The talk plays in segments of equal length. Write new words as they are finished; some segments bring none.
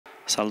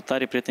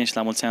Salutare, prieteni, și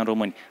la mulți ani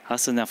români!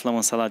 Astăzi ne aflăm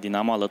în sala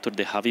Dinamo alături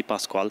de Xavi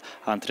Pascual,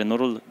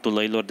 antrenorul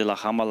duleilor de la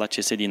handbal la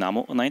CS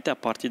Dinamo, înaintea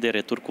partidei de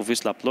retur cu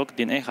Wisla Plock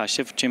din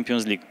EHF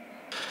Champions League.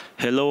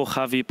 Hello,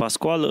 Xavi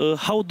Pascual.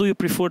 How do you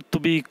prefer to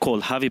be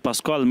called? Xavi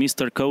Pascual,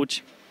 Mr.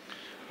 Coach?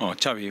 Oh,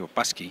 Xavi or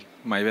Pasky,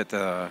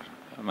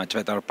 much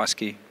better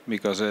Pasky,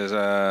 because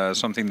it's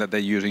something that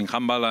they use in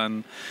handball,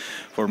 and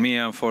for me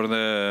and for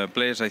the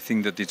players, I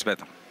think that it's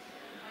better.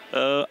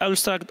 I will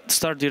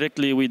start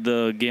directly with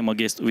the game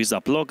against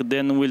Wisla Plock,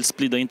 then we'll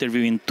split the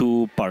interview in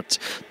two parts.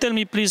 Tell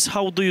me, please,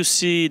 how do you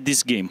see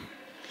this game?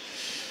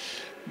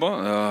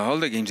 Well, all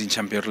the games in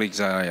Champions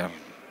League are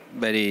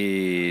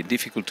very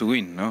difficult to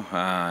win, no?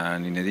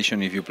 And in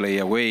addition, if you play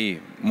away,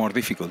 more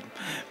difficult.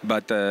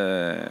 But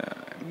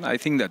I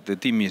think that the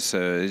team is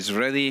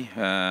ready.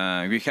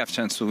 We have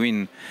chance to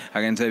win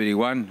against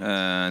everyone.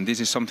 This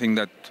is something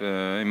that,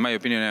 in my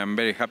opinion, I'm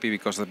very happy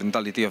because the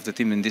mentality of the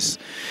team in this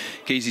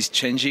case is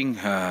changing.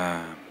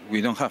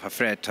 We don't have a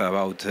threat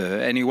about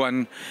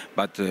anyone,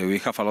 but we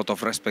have a lot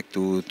of respect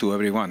to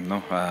everyone,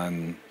 no?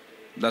 And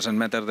doesn't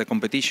matter the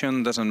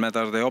competition, doesn't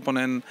matter the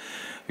opponent.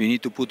 We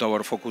need to put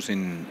our focus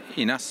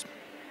in us.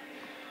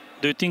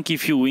 Do you think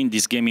if you win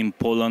this game in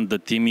Poland, the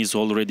team is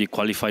already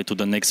qualified to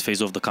the next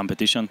phase of the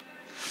competition?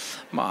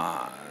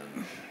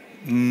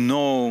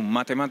 No,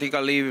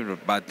 mathematically,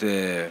 but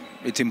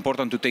it's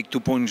important to take 2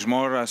 points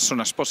more as soon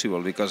as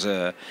possible, because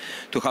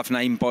to have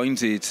 9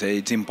 points,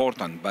 it's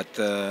important. But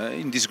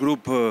in this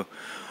group,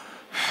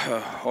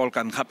 all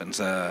can happen.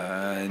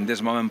 In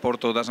this moment,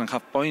 Porto doesn't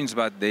have points,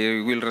 but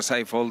they will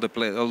receive all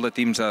the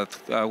teams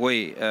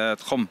away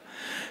at home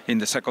in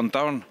the second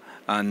turn,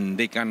 and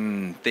they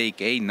can take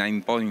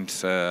 8-9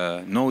 points.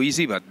 No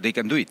easy, but they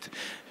can do it,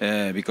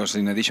 because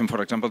in addition,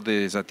 for example,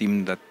 there is a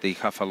team that they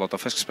have a lot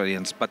of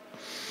experience. But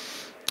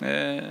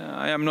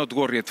I am not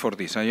worried for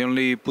this. I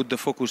only put the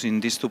focus in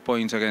these 2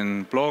 points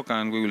against Plock,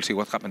 and we will see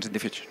what happens in the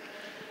future.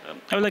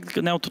 I would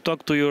like now to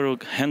talk to your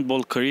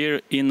handball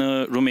career in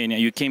Romania.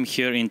 You came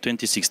here in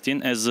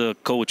 2016 as a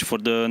coach for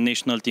the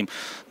national team.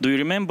 Do you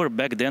remember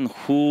back then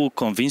who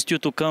convinced you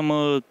to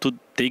come to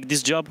take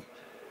this job?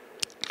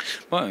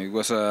 Well, it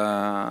was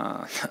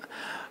a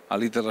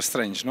little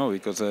strange, no?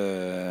 Because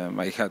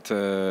I had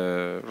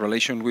a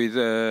relation with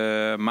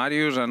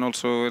Marius, and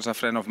also as a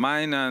friend of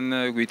mine,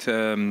 and with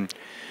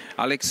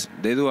Alex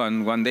Dedu,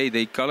 and one day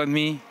they called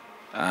me,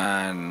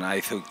 and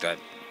I thought that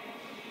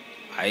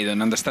I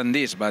don't understand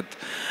this, but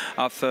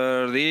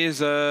after this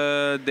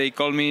they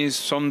call me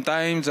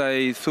sometimes.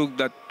 I thought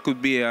that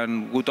could be a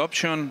good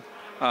option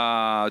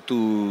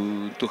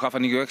to have a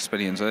new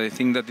experience. I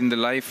think that in the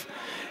life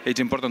it's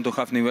important to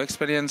have new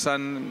experience,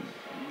 and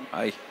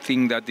I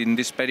think that in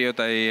this period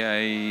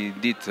I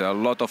did a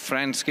lot of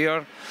friends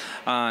here,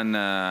 and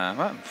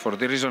well, for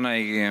the reason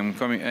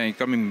I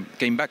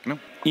came back, no?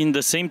 In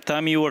the same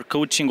time, you were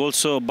coaching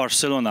also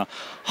Barcelona.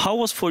 How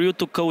was for you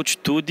to coach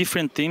 2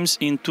 different teams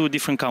in 2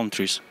 different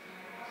countries?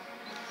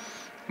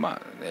 Well,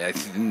 I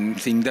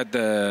think that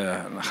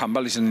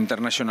handball is an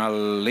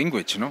international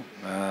language, no?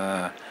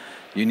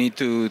 You need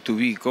to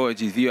be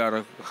coach. If you are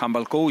a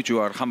handball coach, you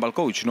are a handball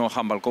coach, no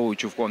handball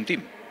coach of one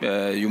team.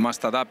 You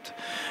must adapt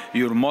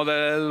your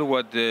model.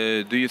 What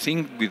do you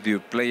think with your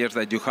players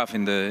that you have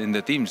in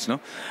the teams, no?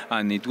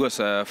 And it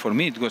was for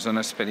me, it was an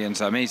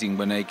experience amazing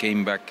when I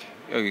came back.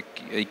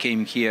 I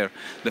came here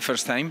the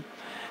first time,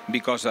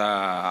 because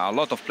a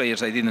lot of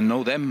players I didn't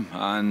know them,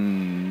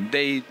 and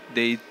they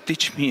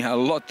teach me a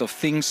lot of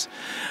things,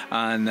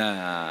 and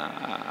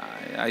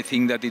I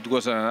think that it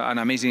was an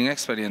amazing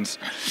experience.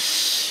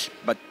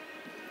 But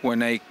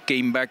when I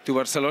came back to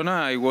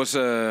Barcelona, I was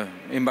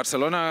in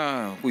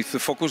Barcelona with the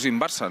focus in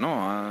Barça, no?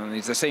 And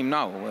it's the same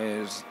now.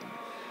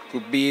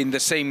 Could be in the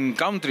same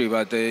country,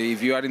 but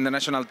if you are in the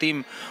national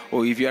team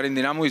or if you are in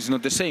Dinamo, it's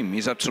not the same.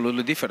 It's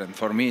absolutely different.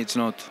 For me, it's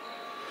not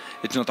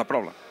a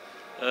problem.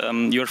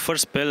 Your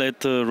first spell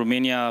at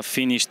Romania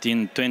finished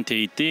in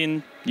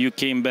 2018. You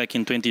came back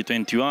in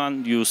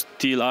 2021. You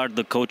still are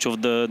the coach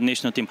of the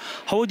national team.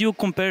 How would you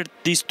compare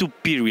these 2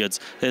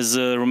 periods as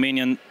a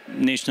Romanian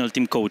national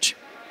team coach?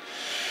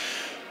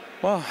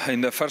 Well,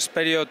 in the first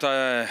period,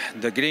 the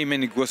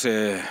agreement it was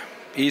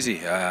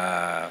easy.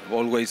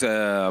 Always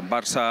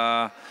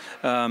Barça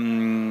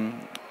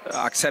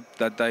accept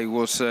that I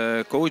was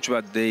coach,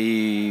 but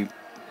they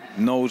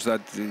knows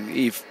that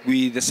if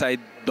we decide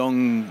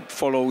don't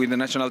follow with the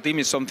national team,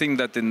 is something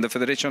that in the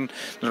federation,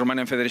 the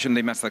Romanian federation,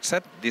 they must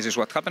accept. This is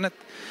what happened.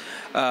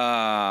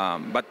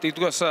 But it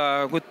was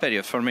a good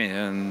period for me,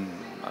 and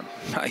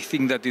I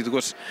think that it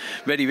was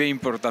very, very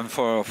important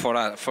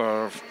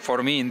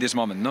for me in this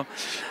moment, no.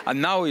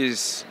 And now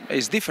is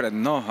different,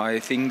 no. I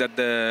think that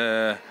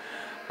the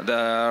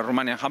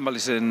Romanian handball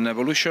is in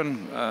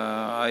evolution.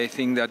 I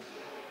think that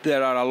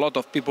there are a lot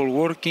of people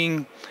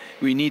working.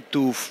 We need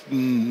to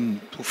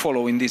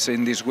follow in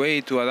this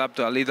way, to adapt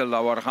a little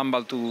our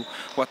handball to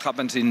what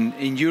happens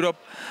in Europe.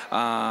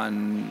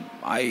 And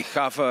I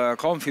have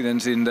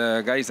confidence in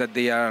the guys that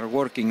they are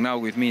working now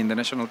with me in the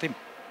national team.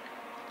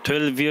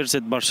 12 years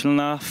at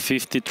Barcelona,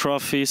 50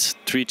 trophies,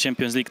 3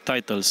 Champions League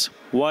titles.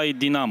 Why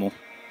Dinamo?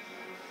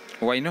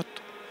 Why not?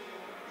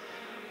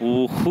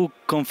 Who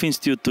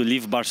convinced you to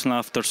leave Barcelona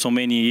after so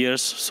many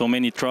years, so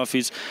many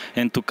trophies,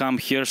 and to come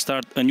here,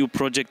 start a new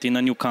project in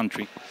a new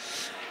country?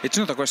 It's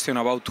not a question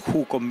about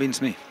who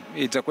convinced me.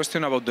 It's a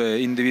question about the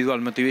individual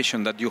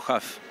motivation that you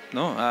have.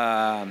 No,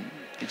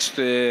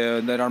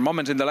 there are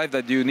moments in the life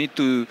that you need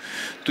to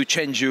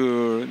change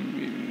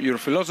your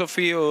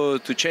philosophy, or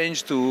to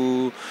change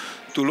to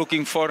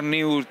looking for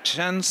new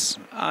chance,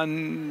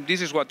 and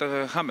this is what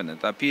happened.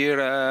 It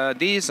appeared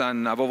this,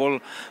 and above all,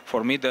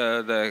 for me,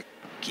 the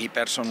key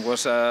person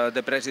was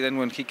the president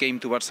when he came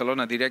to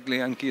Barcelona directly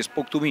and he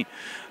spoke to me.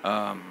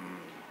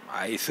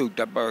 I thought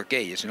that,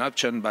 okay, it's an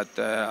option, but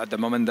at the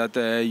moment that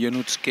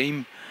Ionuț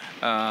came,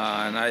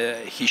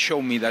 he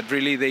showed me that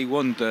really they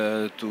want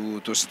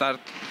to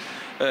start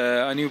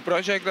a new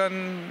project,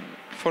 and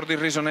for this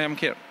reason I am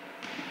here.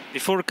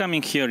 Before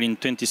coming here in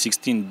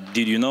 2016,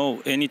 did you know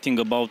anything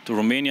about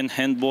Romanian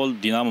handball,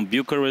 Dinamo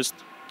Bucharest?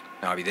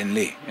 No,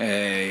 evidently.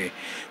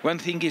 One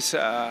thing is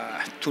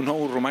to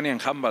know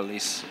Romanian handball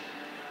is,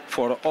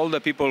 for all the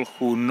people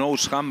who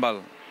knows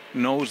handball,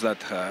 knows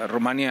that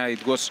Romania,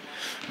 it was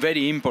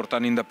very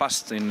important in the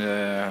past in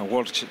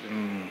world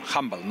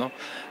handball. No,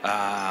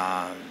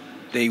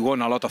 they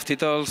won a lot of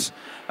titles,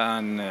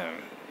 and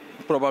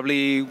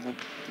probably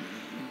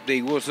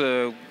they was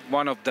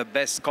one of the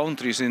best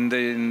countries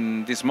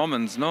in these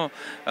moments. No,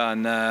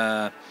 and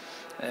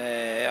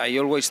I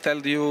always tell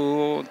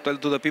to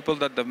the people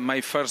that my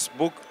first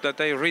book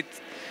that I read,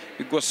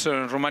 it was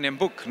a Romanian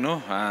book.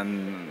 No,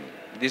 and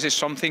this is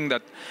something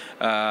that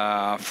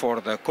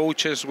for the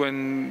coaches,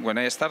 when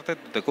I started,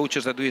 the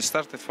coaches that we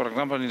started, for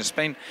example, in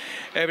Spain,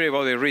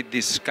 everybody read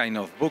this kind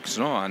of books,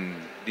 no? And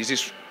this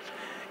is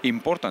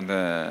important.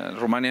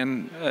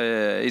 Romanian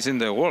is in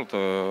the world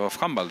of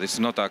handball. It's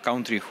not a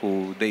country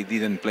who they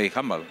didn't play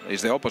handball.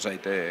 It's the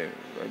opposite. In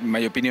my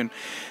opinion,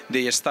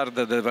 they started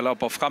the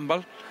develop of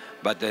handball,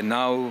 but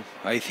now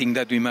I think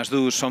that we must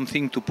do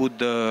something to put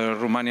the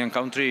Romanian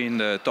country in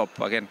the top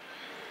again.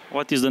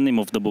 What is the name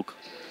of the book?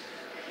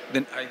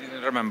 Then I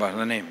didn't remember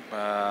the name,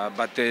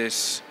 but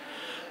it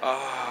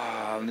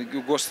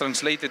was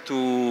translated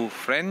to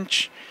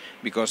French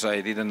because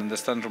I didn't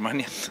understand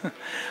Romanian,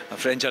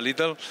 French a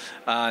little,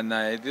 and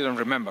I didn't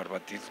remember.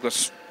 But it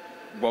was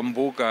one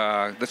book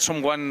that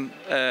someone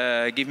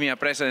gave me a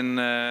present,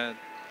 I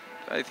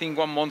think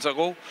 1 month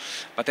ago,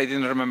 but I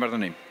didn't remember the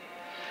name.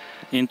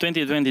 In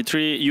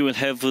 2023, you will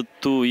have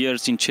 2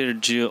 years in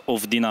charge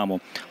of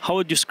Dinamo.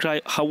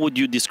 How would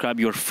you describe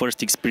your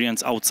first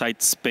experience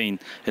outside Spain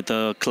at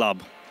a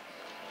club?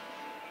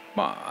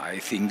 Well, I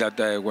think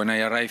that when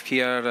I arrived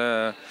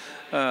here,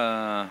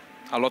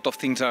 a lot of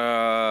things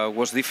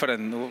was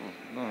different.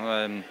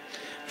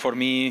 For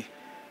me,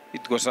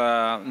 it was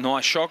not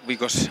a shock,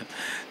 because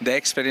the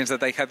experience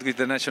that I had with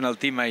the national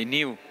team, I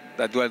knew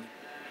that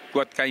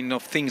what kind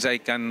of things I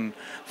can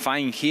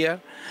find here,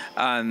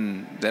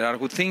 and there are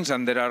good things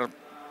and there are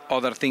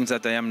other things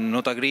that I am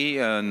not agree,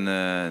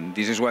 and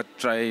this is what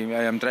I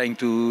am trying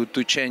to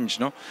change,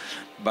 no?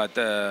 But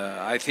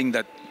I think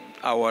that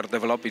our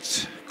develop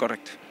is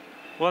correct.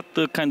 What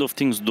kind of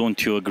things don't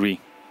you agree?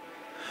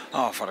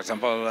 Oh, for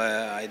example,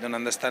 I don't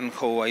understand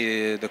how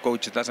the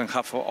coach doesn't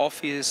have an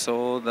office,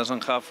 or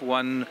doesn't have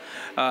one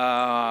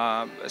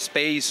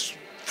space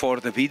for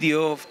the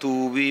video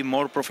to be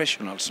more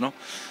professionals, no?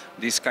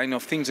 These kind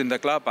of things in the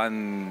club,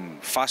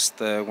 and fast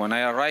when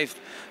I arrived,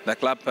 the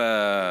club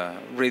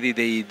really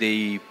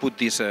they put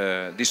these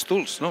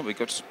tools, no?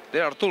 Because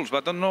there are tools,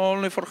 but not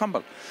only for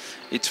handball.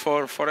 It's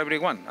for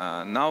everyone.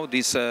 Now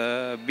this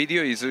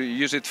video is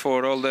used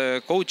for all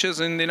the coaches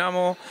in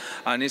Dinamo,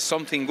 and it's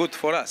something good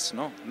for us,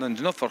 no?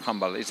 Not for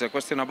handball. It's a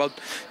question about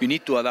we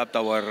need to adapt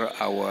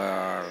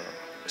our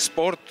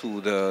sport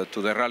to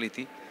the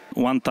reality.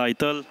 One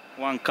title,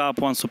 one cup,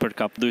 one Super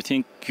Cup. Do you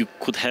think you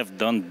could have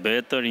done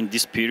better in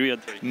this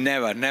period?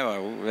 Never.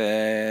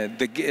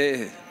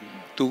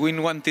 To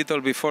win one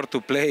title before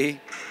to play,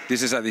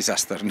 this is a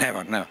disaster.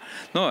 Never. No,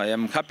 I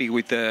am happy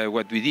with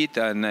what we did,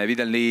 and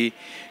evidently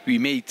we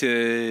made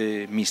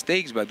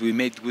mistakes, but we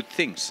made good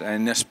things.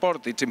 And in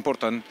sport, it's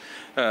important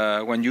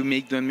when you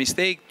make one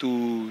mistake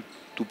to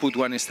put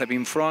one step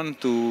in front,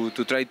 to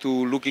try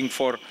to looking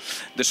for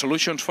the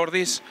solutions for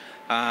this.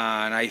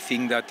 And I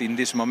think that in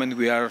this moment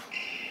we are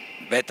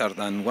better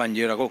than 1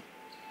 year ago.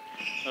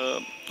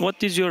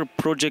 What is your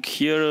project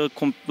here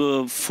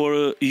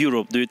for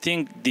Europe? Do you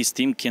think this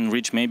team can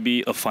reach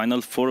maybe a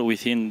Final Four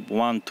within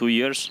 1-2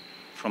 years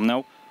from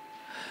now?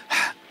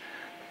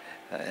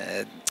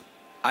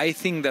 I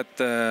think that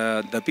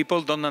the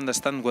people don't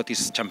understand what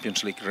is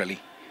Champions League really.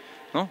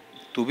 No,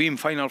 to be in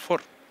Final Four,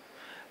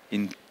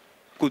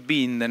 could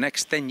be in the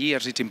next 10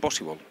 years. It's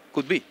impossible.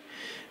 Could be,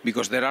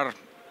 because there are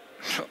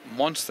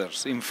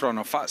monsters in front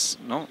of us,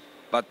 no?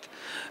 But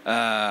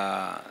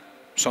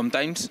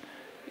sometimes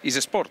it's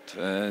a sport,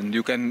 and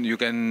you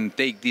can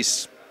take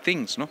these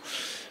things, no?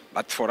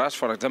 But for us,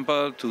 for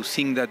example, to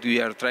think that we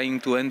are trying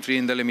to enter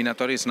in the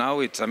eliminatories now,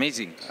 it's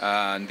amazing.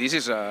 And this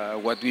is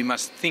what we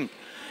must think.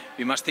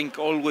 We must think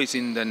always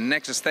in the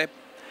next step.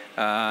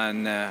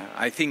 And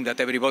I think that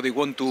everybody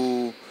wants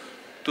to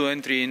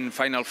enter in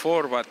Final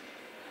Four, but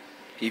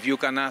if you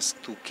can ask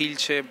to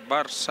Kielce,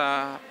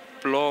 Barça,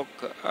 Plock,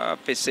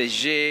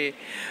 PSG,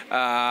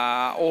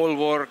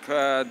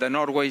 Aalborg, the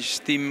Norway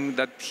team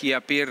that he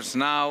appears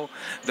now,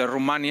 the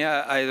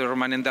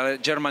the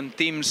German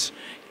teams,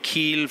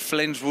 Kiel,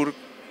 Flensburg,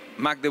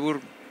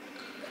 Magdeburg.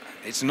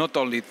 It's not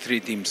only 3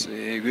 teams.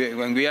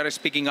 When we are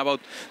speaking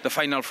about the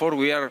Final Four,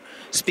 we are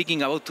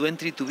speaking about to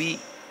enter to be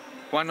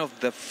one of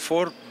the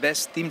 4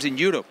 best teams in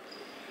Europe.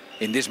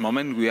 In this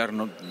moment, we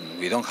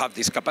don't have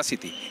this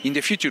capacity. In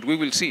the future, we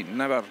will see.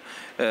 Never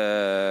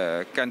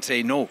can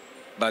say no,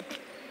 but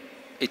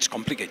it's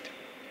complicated.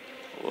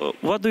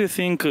 What do you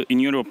think, in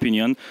your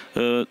opinion,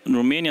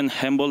 Romanian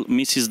handball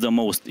misses the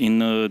most in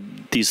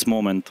this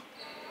moment?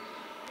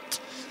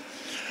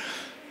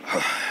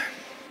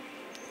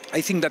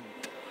 I think that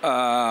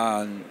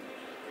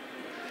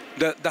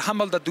the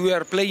handball that we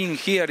are playing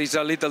here is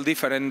a little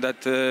different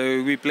that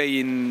we play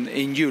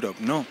in Europe.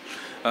 No,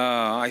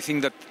 I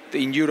think that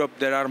in Europe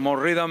there are more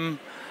rhythm.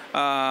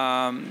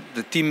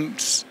 The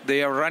teams,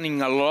 they are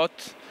running a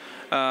lot.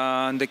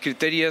 And the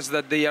criteria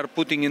that they are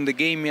putting in the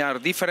game are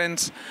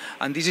different,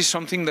 and this is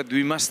something that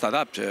we must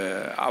adapt.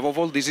 Above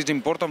all, this is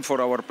important for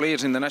our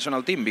players in the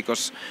national team,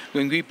 because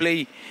when we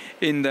play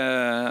in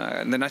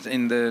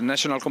the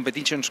national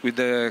competitions with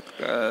the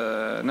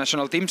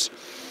national teams,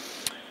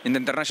 in the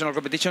international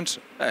competitions,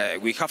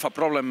 we have a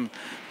problem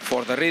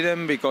for the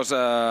rhythm, because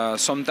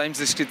sometimes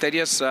these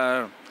criteria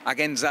are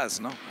against us.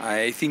 No,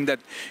 I think that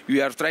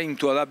we are trying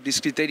to adapt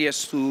these criteria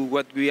to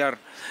what we are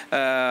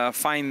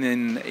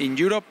finding in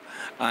Europe,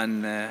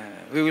 and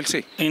we will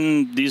see.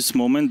 In this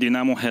moment,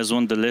 Dinamo has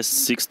won the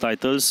last 6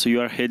 titles.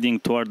 You are heading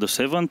toward the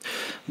 7th.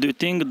 Do you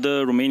think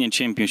the Romanian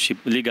Championship,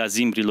 Liga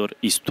Zimbrilor,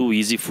 is too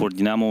easy for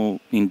Dinamo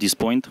in this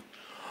point?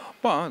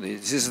 Well,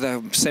 this is the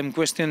same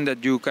question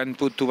that you can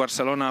put to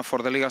Barcelona for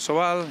the Liga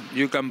Sobal,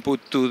 you can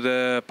put to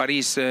the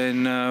Paris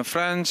in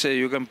France,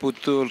 you can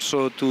put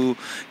also to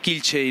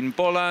Kielce in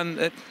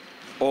Poland,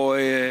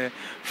 or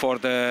for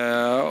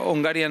the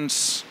Hungarian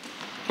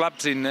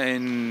clubs in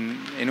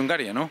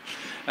Hungary. No?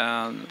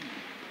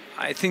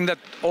 I think that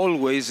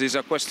always is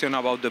a question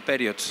about the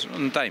periods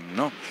on time.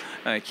 No,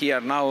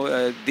 here now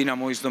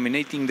Dinamo is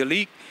dominating the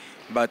league,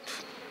 but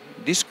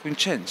this could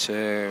change.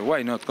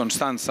 Why not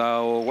Constanza,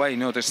 or why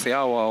not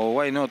Steaua, or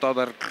why not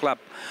other club,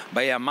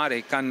 Baia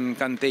Mare,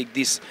 can take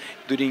this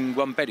during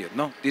one period?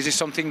 No, this is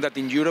something that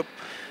in Europe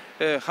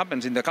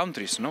happens in the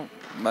countries. No,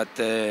 but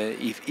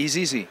if it's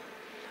easy,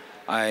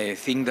 I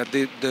think that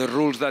the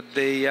rules that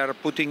they are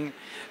putting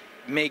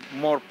make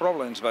more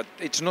problems. But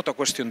it's not a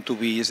question to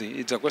be easy.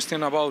 It's a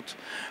question about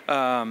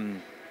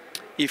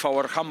if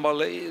our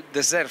handball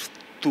deserves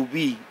to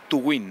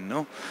win.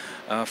 No,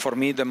 for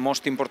me the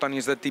most important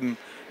is the team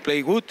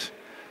play good,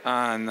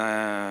 and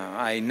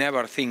I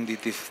never think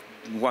that if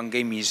one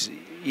game is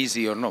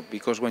easy or not,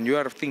 because when you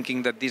are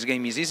thinking that this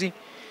game is easy,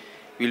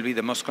 it will be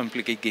the most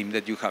complicated game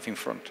that you have in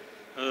front.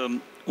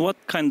 What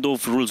kind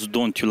of rules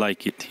don't you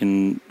like it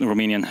in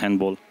Romanian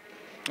handball?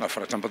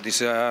 For example,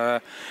 this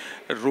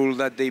rule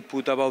that they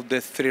put about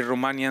the 3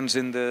 Romanians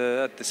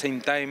at the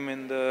same time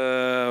in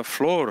the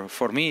floor,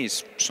 for me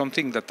is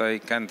something that I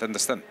can't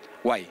understand.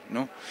 Why?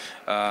 No,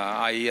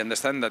 I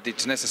understand that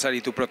it's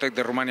necessary to protect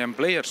the Romanian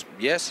players,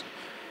 yes,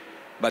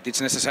 but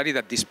it's necessary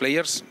that these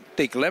players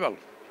take level.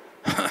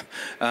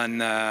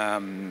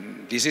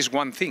 And this is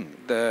one thing.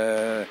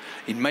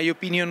 In my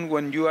opinion,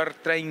 when you are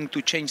trying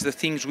to change the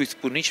things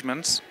with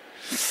punishments,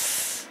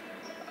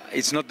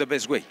 it's not the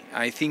best way.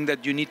 I think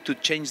that you need to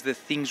change the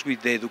things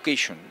with the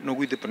education, not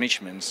with the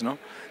punishments. No,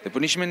 the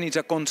punishment is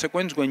a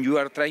consequence when you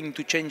are trying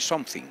to change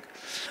something.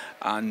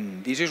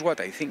 And this is what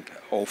I think.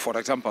 Or, for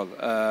example,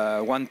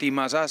 one team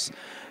as us,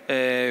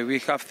 we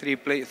have 3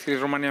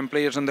 Romanian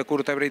players on the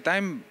court every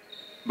time,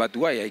 but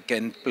why I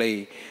can't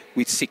play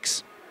with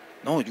 6?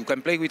 No, you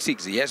can play with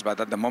 6, yes, but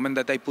at the moment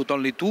that I put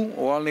only 2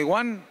 or only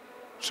 1,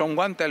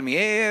 someone tell me,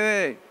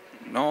 hey.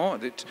 No,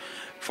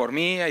 for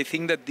me, I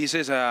think that this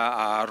is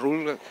a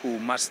rule who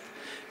must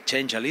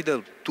change a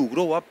little to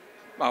grow up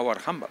our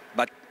handball.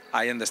 But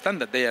I understand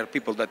that there are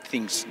people that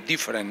think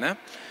different,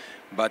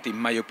 but in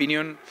my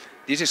opinion,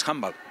 this is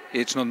handball.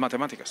 It's not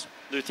mathematics.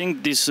 Do you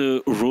think this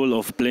rule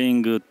of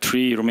playing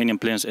 3 Romanian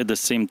players at the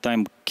same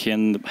time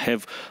can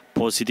have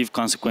positive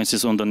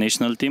consequences on the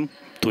national team,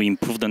 to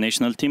improve the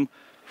national team?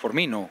 For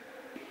me, no.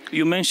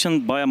 You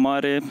mentioned Baia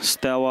Mare,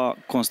 Steaua,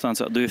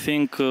 Constanța. Do you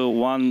think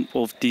one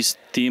of these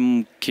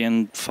teams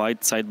can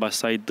fight side by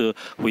side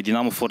with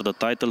Dinamo for the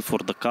title, for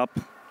the cup?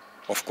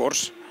 Of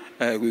course.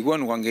 We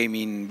won one game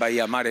in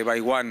Baia Mare by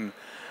 1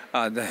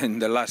 in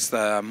the last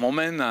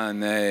moment,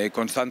 and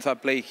Constanța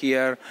played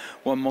here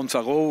 1 month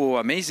ago.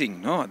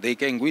 Amazing, no? They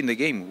can win the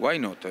game. Why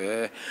not?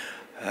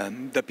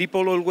 The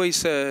people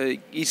always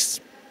is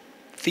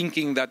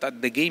thinking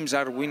that the games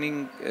are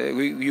winning.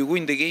 You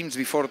win the games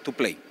before to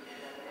play.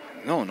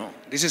 No.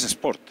 This is a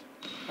sport.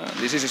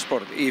 This is a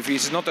sport. If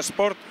it's not a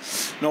sport,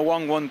 no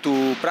one want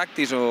to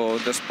practice, or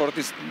the sport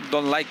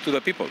don't like to the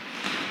people.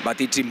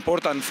 But it's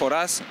important for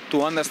us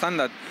to understand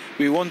that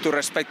we want to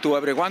respect to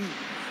everyone.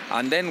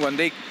 And then when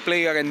they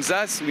play against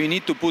us, we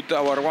need to put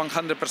our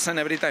 100%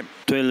 every time.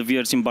 12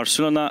 years in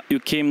Barcelona, you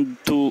came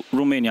to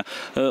Romania.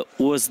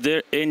 Was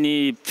there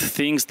any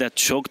things that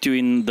shocked you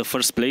in the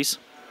first place?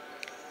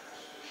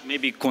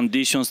 Maybe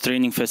conditions,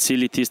 training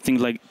facilities, things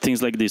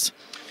like this.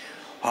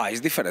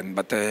 It's different,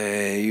 but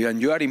when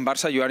you are in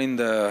Barca, you are in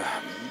the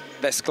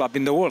best club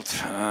in the world.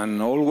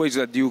 And always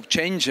that you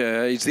change,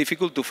 it's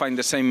difficult to find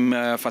the same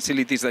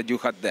facilities that you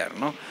had there,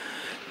 no?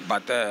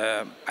 But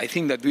I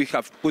think that we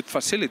have good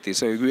facilities,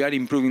 so we are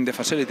improving the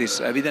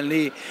facilities.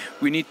 Evidently,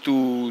 we need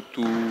to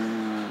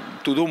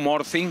do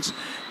more things,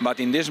 but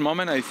in this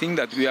moment, I think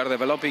that we are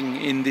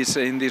developing in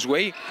this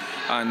way,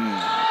 and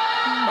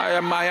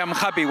I am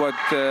happy what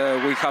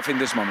we have in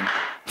this moment.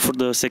 For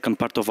the second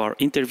part of our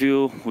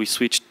interview, we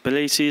switched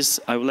places.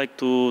 I would like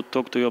to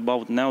talk to you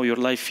about now your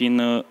life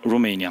in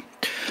Romania.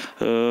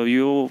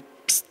 You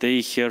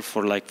stay here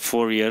for like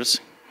 4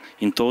 years.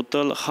 In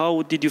total,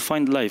 how did you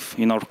find life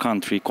in our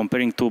country,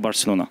 comparing to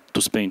Barcelona,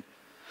 to Spain?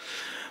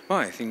 Well,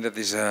 I think that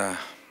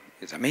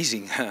it's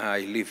amazing. I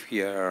live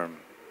here,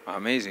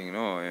 amazing,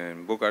 no?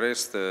 In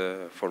Bucharest,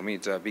 for me,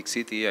 it's a big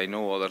city. I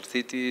know other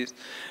cities.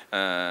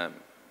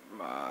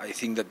 I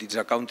think that it's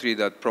a country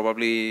that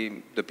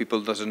probably the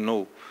people doesn't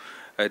know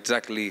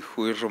exactly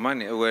where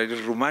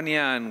is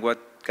Romania and what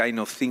kind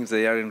of things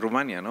they are in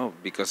Romania, no?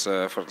 Because,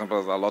 for example,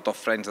 a lot of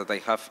friends that I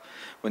have,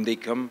 when they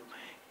come,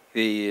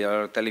 they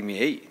are telling me,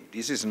 hey,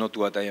 this is not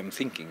what I am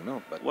thinking,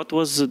 no? But what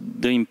was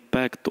the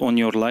impact on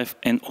your life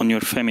and on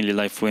your family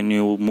life when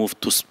you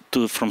moved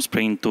from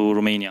Spain to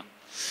Romania?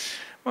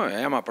 Well,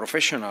 I am a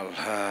professional.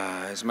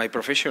 It's my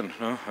profession,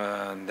 no?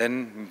 And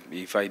then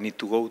if I need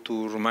to go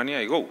to Romania,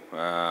 I go.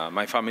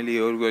 My family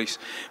always,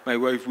 my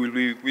wife will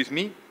be with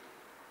me.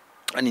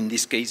 And in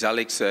this case,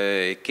 Alex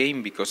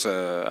came because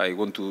I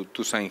want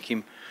to sign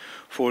him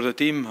for the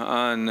team.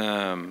 And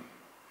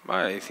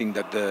I think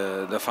that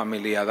the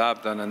family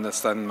adapt and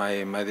understand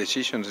my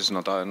decisions is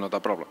not a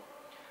problem.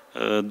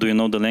 Do you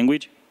know the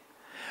language?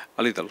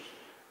 A little.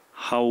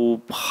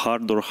 How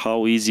hard or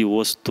how easy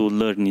was to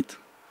learn it?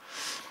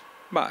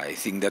 But I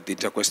think that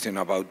it's a question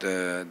about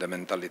the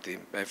mentality.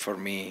 For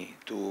me,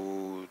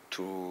 to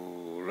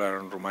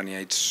learn Romania,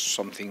 it's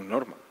something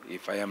normal.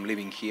 If I am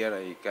living here,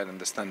 I can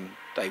understand.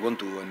 I want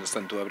to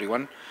understand to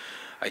everyone.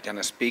 I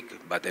can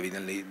speak, but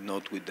evidently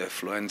not with the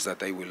fluence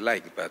that I will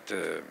like. But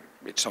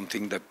it's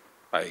something that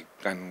I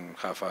can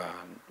have,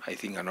 I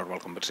think, a normal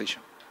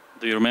conversation.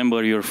 Do you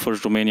remember your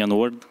first Romanian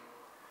word?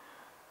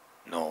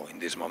 No, in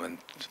this moment,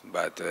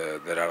 but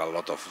there are a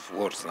lot of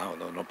words now,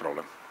 no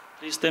problem.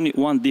 Please tell me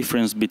one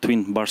difference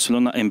between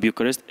Barcelona and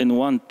Bucharest and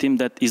one team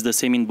that is the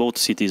same in both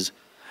cities.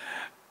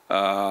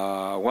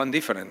 One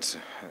difference,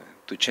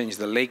 to change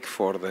the lake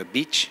for the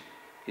beach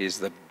is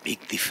the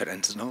big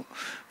difference, no?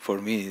 For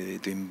me,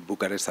 between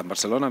Bucharest and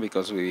Barcelona,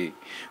 because we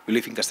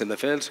live in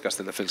Castelldefels.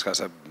 Castelldefels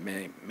has an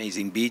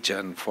amazing beach,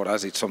 and for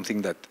us it's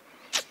something that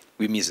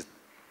we miss it.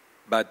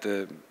 But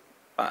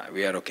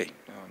we are okay,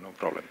 no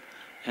problem.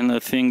 And I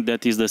think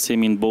that is the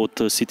same in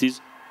both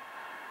cities?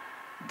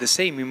 The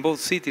same in both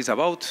cities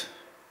about?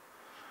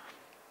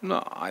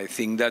 No, I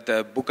think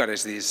that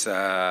Bucharest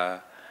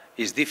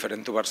is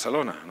different to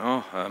Barcelona,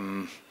 no?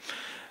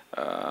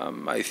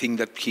 I think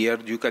that here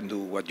you can do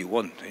what you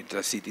want. It's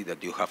a city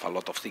that you have a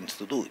lot of things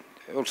to do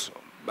also.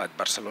 But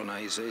Barcelona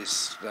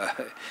is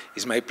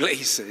my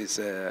place. It's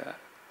a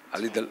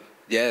little,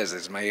 yes,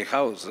 it's my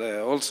house.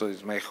 Also,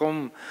 it's my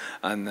home,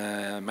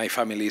 and my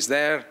family is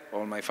there,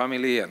 all my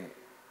family, and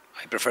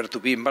I prefer to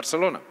be in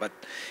Barcelona. But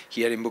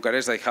here in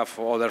Bucharest, I have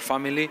other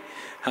family,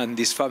 and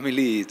this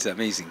family, it's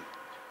amazing.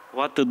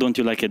 What don't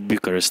you like at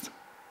Bucharest?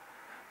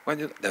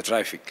 The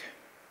traffic.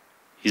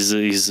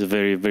 Is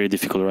very, very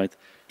difficult, right?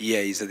 Yeah,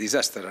 it's a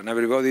disaster, and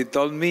everybody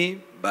told me,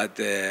 but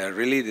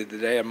really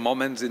there are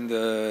moments in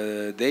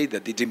the day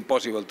that it's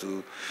impossible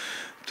to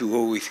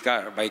go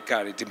by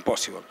car. It's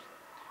impossible.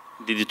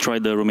 Did you try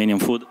the Romanian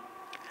food?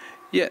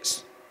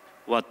 Yes.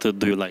 What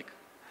do you like?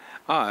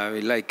 I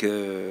like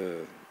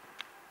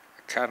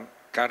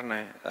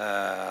carne,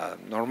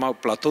 normal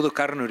plateau de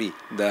carnerie,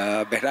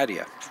 the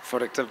Beraria,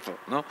 for example,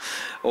 no?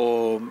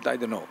 Or, I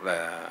don't know,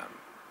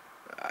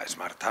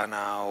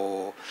 smartana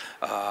or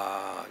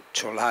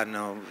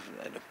cholano.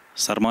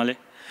 Sarmale?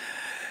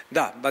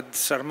 Da, but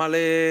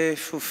sarmale,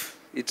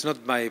 it's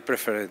not my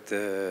preferred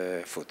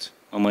food.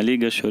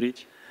 Mămăligă,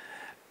 șorici?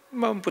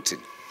 Puțin.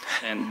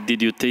 And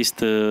did you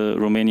taste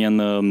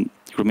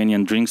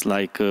Romanian drinks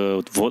like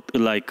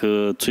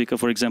țuică,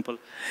 for example?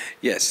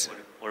 Yes.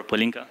 Or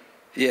pălinca?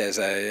 Yes,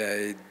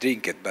 I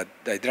drink it, but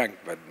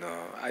no,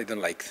 I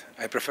don't like it.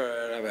 I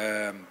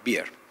prefer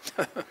beer.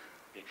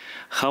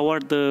 How are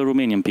the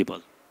Romanian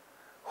people?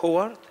 Who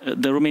are?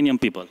 The Romanian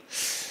people.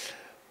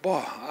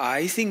 Well,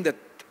 I think that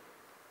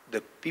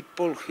the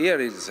people here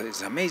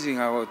is amazing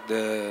about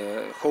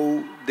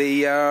how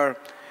they are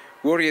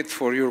worried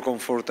for your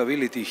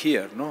comfortability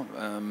here, no?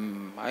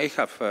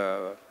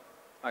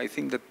 I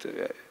think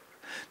that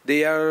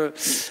they are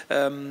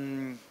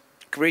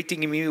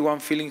creating in me one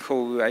feeling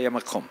how I am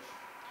at home.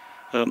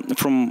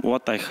 From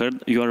what I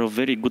heard, you are a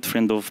very good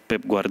friend of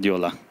Pep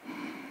Guardiola.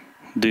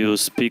 Do you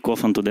speak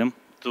often to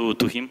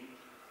him?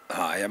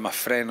 I am a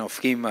friend of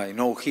him, I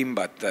know him,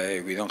 but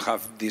we don't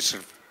have this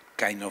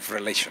kind of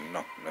relation,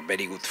 no. A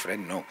very good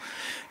friend, no.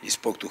 I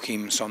spoke to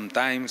him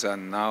sometimes,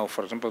 and now,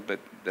 for example,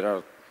 there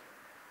are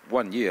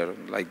 1 year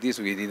like this,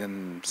 we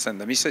didn't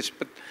send a message,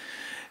 but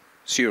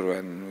sure,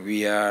 when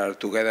we are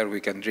together, we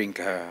can drink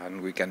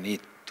and we can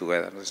eat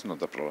together. That's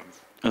not a problem.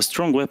 A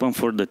strong weapon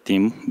for the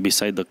team,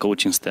 beside the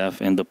coaching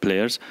staff and the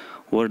players,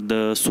 were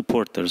the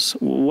supporters.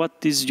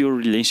 What is your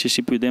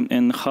relationship with them,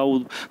 and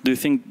how do you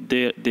think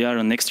they are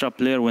an extra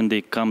player when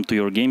they come to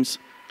your games?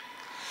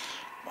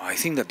 I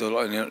think that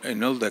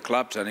in all the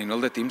clubs and in all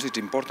the teams, it's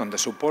important. The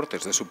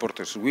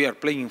supporters. We are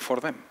playing for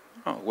them.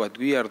 What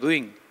we are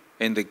doing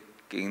in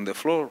the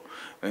floor,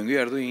 when we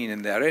are doing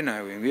in the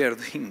arena, when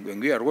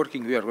we are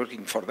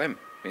working for them.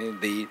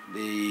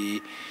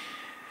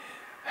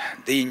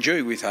 They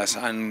enjoy with us,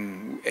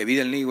 and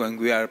evidently when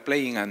we are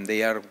playing and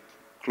they are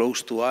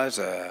close to us,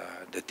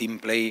 the team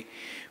play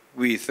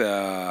with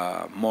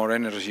more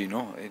energy,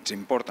 no? It's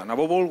important.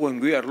 Above all, when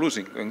we are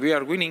losing. When we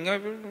are winning,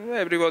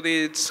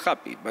 everybody is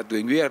happy. But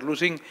when we are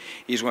losing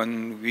is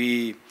when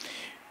we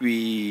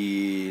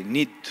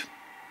need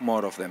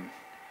more of them.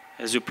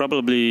 As you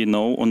probably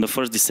know, on the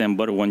 1st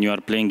December, when you are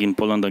playing in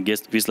Poland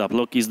against Wisla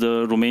Plock, is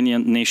the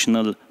Romanian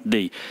National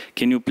Day.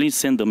 Can you please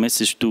send a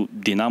message to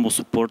Dinamo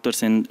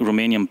supporters and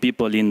Romanian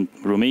people in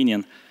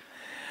Romanian?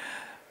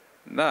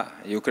 Da,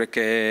 eu cred că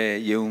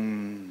e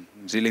un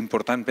zile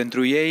important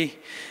pentru ei.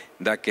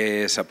 Dacă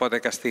se poate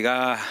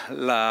castiga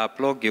la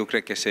Plock, eu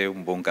cred că este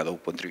un bun cadou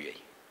pentru ei.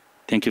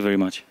 Thank you very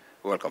much.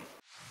 Welcome.